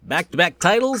Back-to-back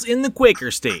titles in the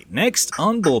Quaker State, next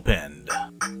on Bullpen'd.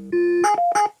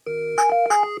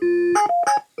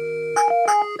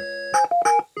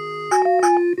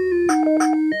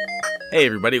 Hey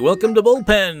everybody, welcome to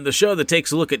Bullpen'd, the show that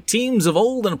takes a look at teams of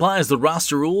old and applies the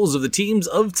roster rules of the teams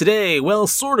of today. Well,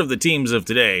 sort of the teams of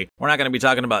today. We're not going to be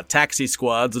talking about taxi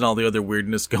squads and all the other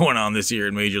weirdness going on this year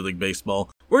in Major League Baseball.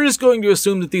 We're just going to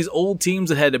assume that these old teams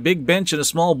that had a big bench and a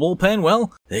small bullpen,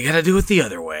 well, they gotta do it the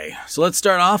other way. So let's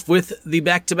start off with the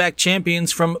back-to-back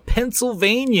champions from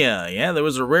Pennsylvania. Yeah, there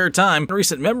was a rare time in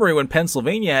recent memory when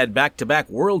Pennsylvania had back-to-back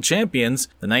world champions.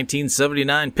 The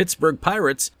 1979 Pittsburgh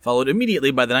Pirates, followed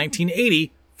immediately by the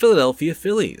 1980 Philadelphia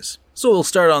Phillies. So we'll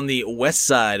start on the west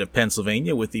side of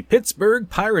Pennsylvania with the Pittsburgh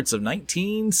Pirates of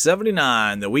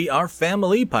 1979, the We Are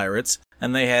Family Pirates,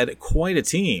 and they had quite a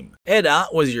team. Ed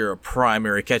Ott was your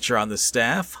primary catcher on the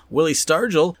staff. Willie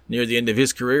Stargell, near the end of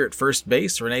his career at first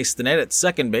base. Renee Stinnett at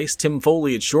second base. Tim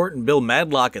Foley at short, and Bill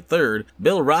Madlock at third.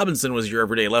 Bill Robinson was your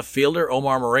everyday left fielder.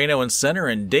 Omar Moreno in center,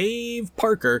 and Dave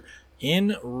Parker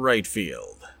in right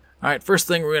field. Alright, first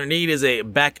thing we're going to need is a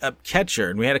backup catcher,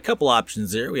 and we had a couple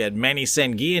options here. We had Manny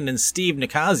Sanguillen and Steve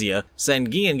Nicosia.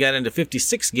 Sanguillen got into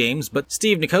 56 games, but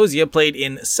Steve Nicosia played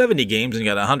in 70 games and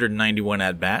got 191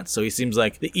 at-bats, so he seems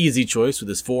like the easy choice with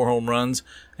his 4 home runs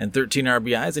and 13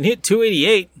 RBIs, and hit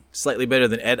 .288, slightly better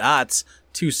than Ed Ott's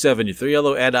 .273,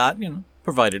 although Ed Ott,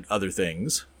 provided other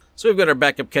things. So we've got our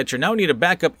backup catcher. Now we need a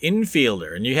backup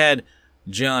infielder, and you had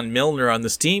John Milner on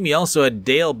this team. He also had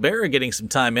Dale Berra getting some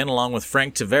time in along with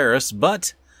Frank Taveras,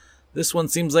 but this one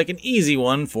seems like an easy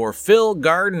one for Phil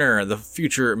Gardner, the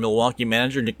future Milwaukee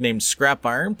manager, nicknamed Scrap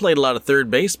Iron. Played a lot of third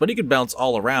base, but he could bounce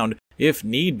all around if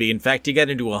need be. In fact, he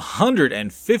got into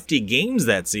 150 games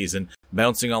that season,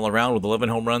 bouncing all around with 11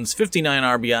 home runs, 59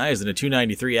 RBIs, and a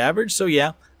 .293 average. So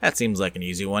yeah, that seems like an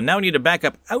easy one. Now we need a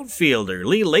backup outfielder.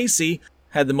 Lee Lacy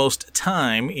had the most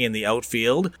time in the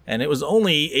outfield, and it was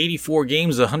only 84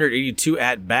 games, 182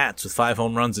 at-bats with 5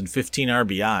 home runs and 15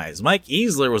 RBIs. Mike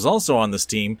Easler was also on this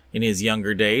team in his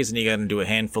younger days, and he got into a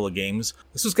handful of games.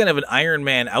 This was kind of an Iron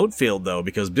Man outfield, though,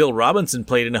 because Bill Robinson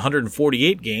played in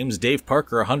 148 games, Dave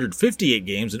Parker 158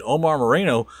 games, and Omar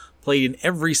Moreno played in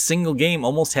every single game,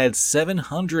 almost had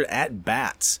 700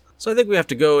 at-bats. So I think we have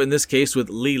to go, in this case, with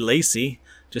Lee Lacy,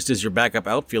 just as your backup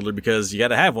outfielder, because you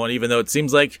gotta have one, even though it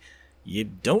seems like you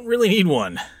don't really need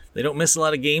one. They don't miss a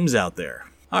lot of games out there.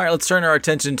 All right, let's turn our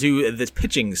attention to the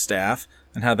pitching staff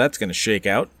and how that's going to shake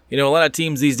out. A lot of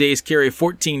teams these days carry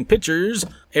 14 pitchers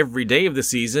every day of the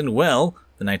season. Well,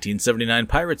 the 1979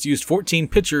 Pirates used 14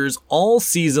 pitchers all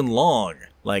season long.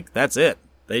 That's it.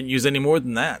 They didn't use any more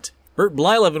than that. Bert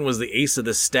Blyleven was the ace of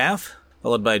the staff,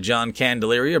 followed by John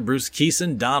Candelaria, Bruce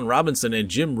Keeson, Don Robinson, and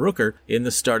Jim Rooker in the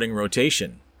starting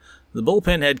rotation. The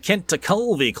bullpen had Kent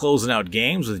Tekulve closing out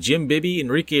games with Jim Bibby,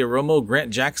 Enrique Romo, Grant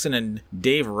Jackson, and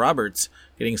Dave Roberts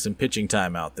getting some pitching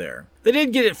time out there. They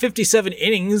did get 57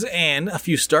 innings and a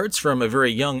few starts from a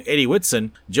very young Eddie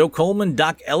Whitson. Joe Coleman,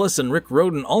 Doc Ellis, and Rick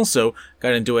Rhoden also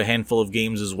got into a handful of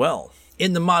games as well.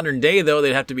 In the modern day, though,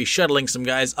 they'd have to be shuttling some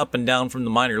guys up and down from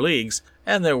the minor leagues,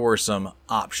 and there were some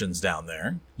options down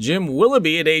there. Jim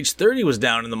Willoughby at age 30 was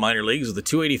down in the minor leagues with a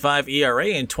 .285 ERA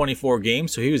in 24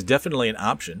 games, so he was definitely an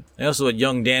option. They also had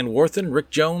young Dan Warthen, Rick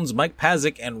Jones, Mike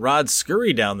Pazik, and Rod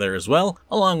Scurry down there as well,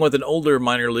 along with an older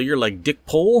minor leaguer like Dick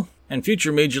Pohl, and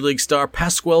future Major League star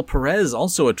Pascual Perez,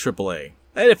 also a AAA.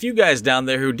 I had a few guys down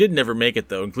there who did never make it,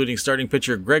 though, including starting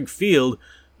pitcher Greg Field,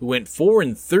 who went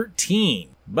 4-13.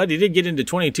 But he did get into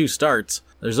 22 starts.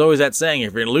 There's always that saying,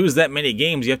 if you're going to lose that many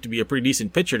games, you have to be a pretty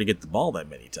decent pitcher to get the ball that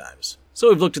many times. So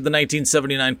we've looked at the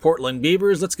 1979 Portland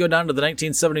Beavers. Let's go down to the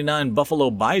 1979 Buffalo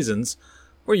Bisons,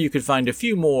 where you could find a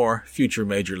few more future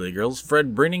Major Leaguers.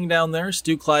 Fred Brinning down there,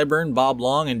 Stu Clyburn, Bob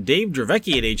Long, and Dave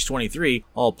Dravecki at age 23,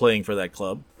 all playing for that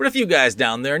club. But a few guys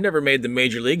down there never made the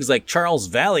Major Leagues, like Charles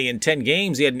Valley. In 10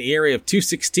 games, he had an ERA of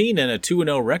 .216 and a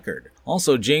 2-0 record.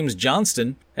 Also, James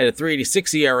Johnston had a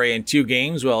 .386 ERA in 2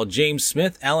 games, while James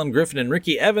Smith, Alan Griffin, and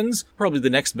Ricky Evans, probably the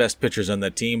next best pitchers on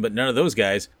that team, but none of those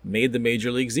guys made the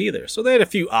Major Leagues either. So they had a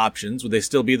few options. Would they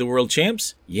still be the world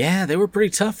champs? Yeah, they were pretty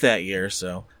tough that year,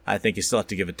 so I think you still have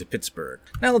to give it to Pittsburgh.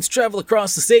 Now let's travel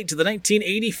across the state to the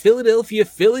 1980 Philadelphia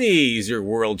Phillies, your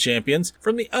world champions,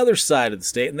 from the other side of the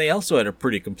state, and they also had a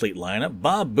pretty complete lineup.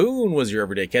 Bob Boone was your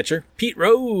everyday catcher. Pete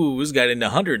Rose got into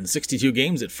 162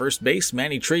 games at first base,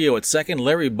 Manny Trillo at second,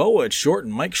 Larry Bowa at short,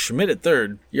 and Mike Schmidt at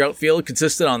third. Your outfield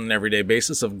consisted on an everyday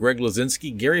basis of Greg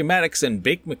Luzinski, Gary Maddox, and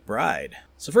Bake McBride.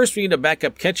 So first we need a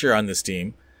backup catcher on this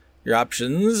team. Your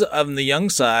options on the young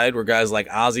side were guys like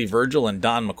Ozzie Virgil and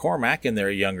Don McCormack in their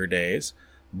younger days.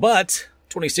 But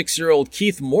 26-year-old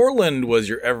Keith Moreland was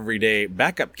your everyday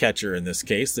backup catcher in this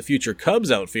case. The future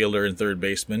Cubs outfielder and third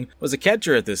baseman was a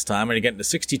catcher at this time, and he got into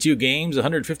 62 games,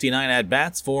 159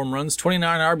 at-bats, 4 home runs,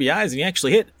 29 RBIs, and he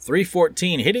actually hit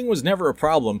 .314. Hitting was never a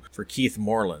problem for Keith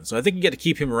Moreland, so I think you get to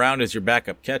keep him around as your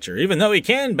backup catcher. Even though he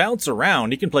can bounce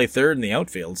around, he can play third in the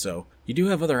outfield, so you do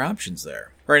have other options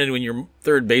there. Granted, when your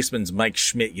third baseman's Mike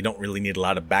Schmidt, you don't really need a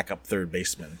lot of backup third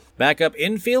basemen. Backup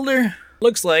infielder?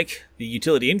 Looks like the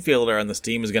utility infielder on this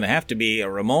team is going to have to be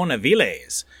Ramon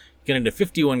Aviles. Getting into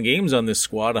 51 games on this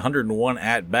squad, 101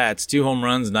 at-bats, 2 home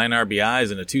runs, 9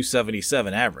 RBIs, and a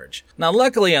 .277 average. Now,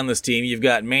 luckily on this team, you've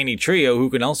got Manny Trio, who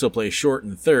can also play short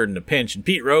and third in a pinch, and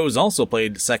Pete Rose also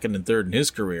played second and third in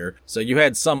his career, so you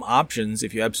had some options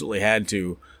if you absolutely had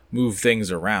to move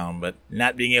things around, but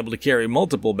not being able to carry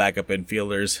multiple backup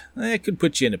infielders, it could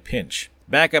put you in a pinch.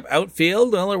 Backup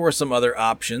outfield, well, there were some other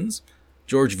options.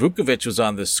 George Vukovic was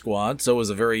on this squad, so was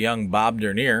a very young Bob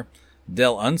Dernier.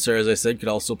 Del Unser, as I said, could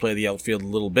also play the outfield a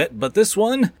little bit, but this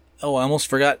one, I almost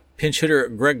forgot pinch hitter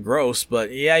Greg Gross,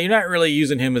 but yeah, you're not really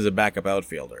using him as a backup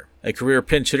outfielder. A career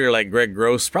pinch hitter like Greg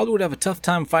Gross probably would have a tough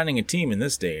time finding a team in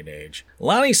this day and age.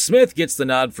 Lonnie Smith gets the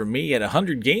nod from me. He had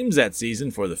 100 games that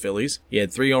season for the Phillies. He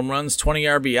had 3 home runs, 20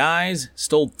 RBIs,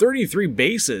 stole 33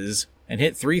 bases, and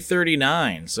hit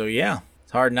 .339, so yeah.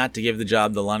 It's hard not to give the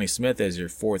job to Lonnie Smith as your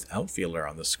 4th outfielder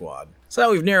on the squad. So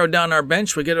now we've narrowed down our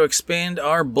bench, we got to expand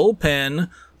our bullpen.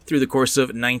 Through the course of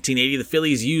 1980, the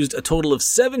Phillies used a total of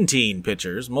 17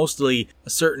 pitchers, mostly a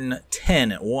certain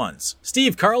 10 at once.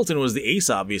 Steve Carlton was the ace,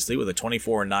 obviously, with a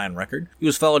 24-9 record. He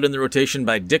was followed in the rotation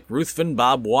by Dick Ruthven,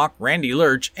 Bob Walk, Randy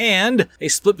Lurch, and a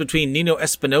split between Nino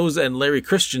Espinosa and Larry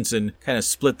Christensen kind of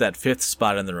split that 5th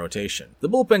spot in the rotation. The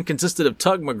bullpen consisted of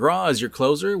Tug McGraw as your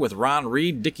closer, with Ron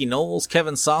Reed, Dickie Knowles,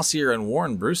 Kevin Saucier, and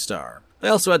Warren Brewstar. They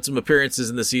also had some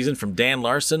appearances in the season from Dan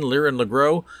Larson, Liren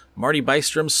LeGros, Marty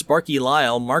Bystrom, Sparky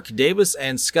Lyle, Mark Davis,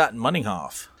 and Scott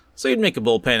Munninghoff. So you'd make a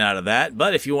bullpen out of that,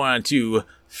 but if you wanted to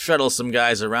shuttle some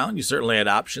guys around, you certainly had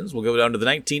options. We'll go down to the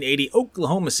 1980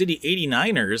 Oklahoma City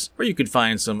 89ers, where you could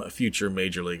find some future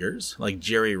major leaguers, like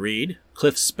Jerry Reed,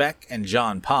 Cliff Speck, and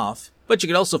John Poff. But you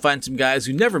could also find some guys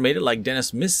who never made it, like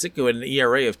Dennis Missick, who had an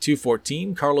ERA of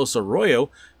 .214, Carlos Arroyo,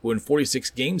 who in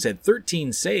 46 games had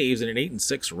 13 saves and an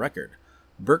 8-6 record.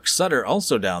 Burke Sutter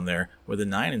also down there with a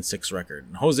 9-6 record.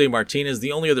 And Jose Martinez,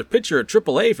 the only other pitcher at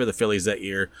AAA for the Phillies that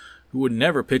year, who would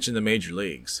never pitch in the major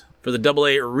leagues. For the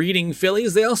AA Reading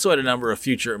Phillies, they also had a number of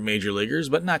future major leaguers,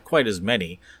 but not quite as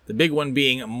many. The big one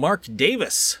being Mark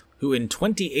Davis, who in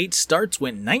 28 starts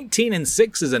went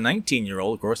 19-6 as a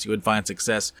 19-year-old. Of course, he would find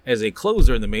success as a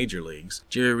closer in the major leagues.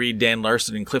 Jerry Reed, Dan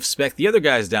Larson, and Cliff Speck, the other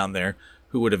guys down there,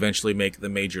 who would eventually make the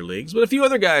major leagues. But a few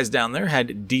other guys down there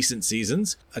had decent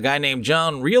seasons. A guy named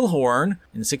John Realhorn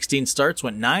in 16 starts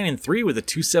went 9-3 with a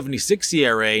 .276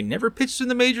 ERA, never pitched in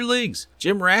the major leagues.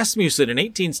 Jim Rasmussen in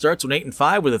 18 starts went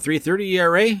 8-5 with a .330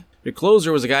 ERA. Your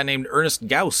closer was a guy named Ernest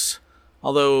Gauss,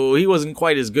 although he wasn't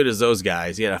quite as good as those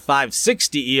guys. He had a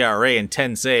 .560 ERA and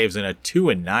 10 saves and a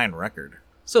 2-9 record.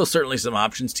 So certainly some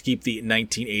options to keep the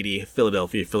 1980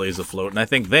 Philadelphia Phillies afloat, and I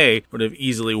think they would have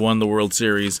easily won the World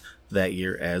Series that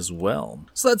year as well.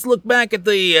 So let's look back at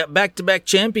the back-to-back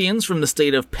champions from the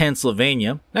state of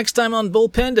Pennsylvania. Next time on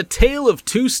Bullpen'd, a tale of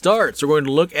 2 starts. We're going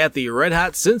to look at the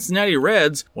red-hot Cincinnati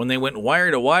Reds when they went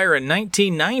wire-to-wire in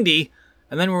 1990,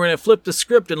 and then we're going to flip the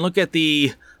script and look at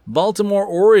the Baltimore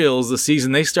Orioles the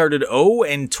season they started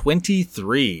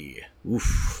 0-23.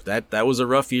 Oof, that was a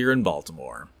rough year in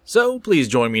Baltimore. So please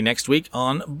join me next week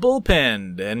on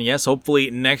Bullpen'd. And yes,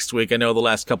 hopefully next week. I know the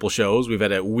last couple shows, we've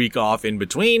had a week off in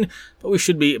between, but we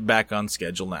should be back on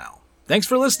schedule now. Thanks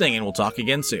for listening, and we'll talk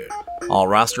again soon. All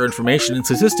roster information and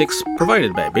statistics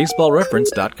provided by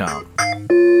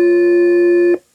BaseballReference.com.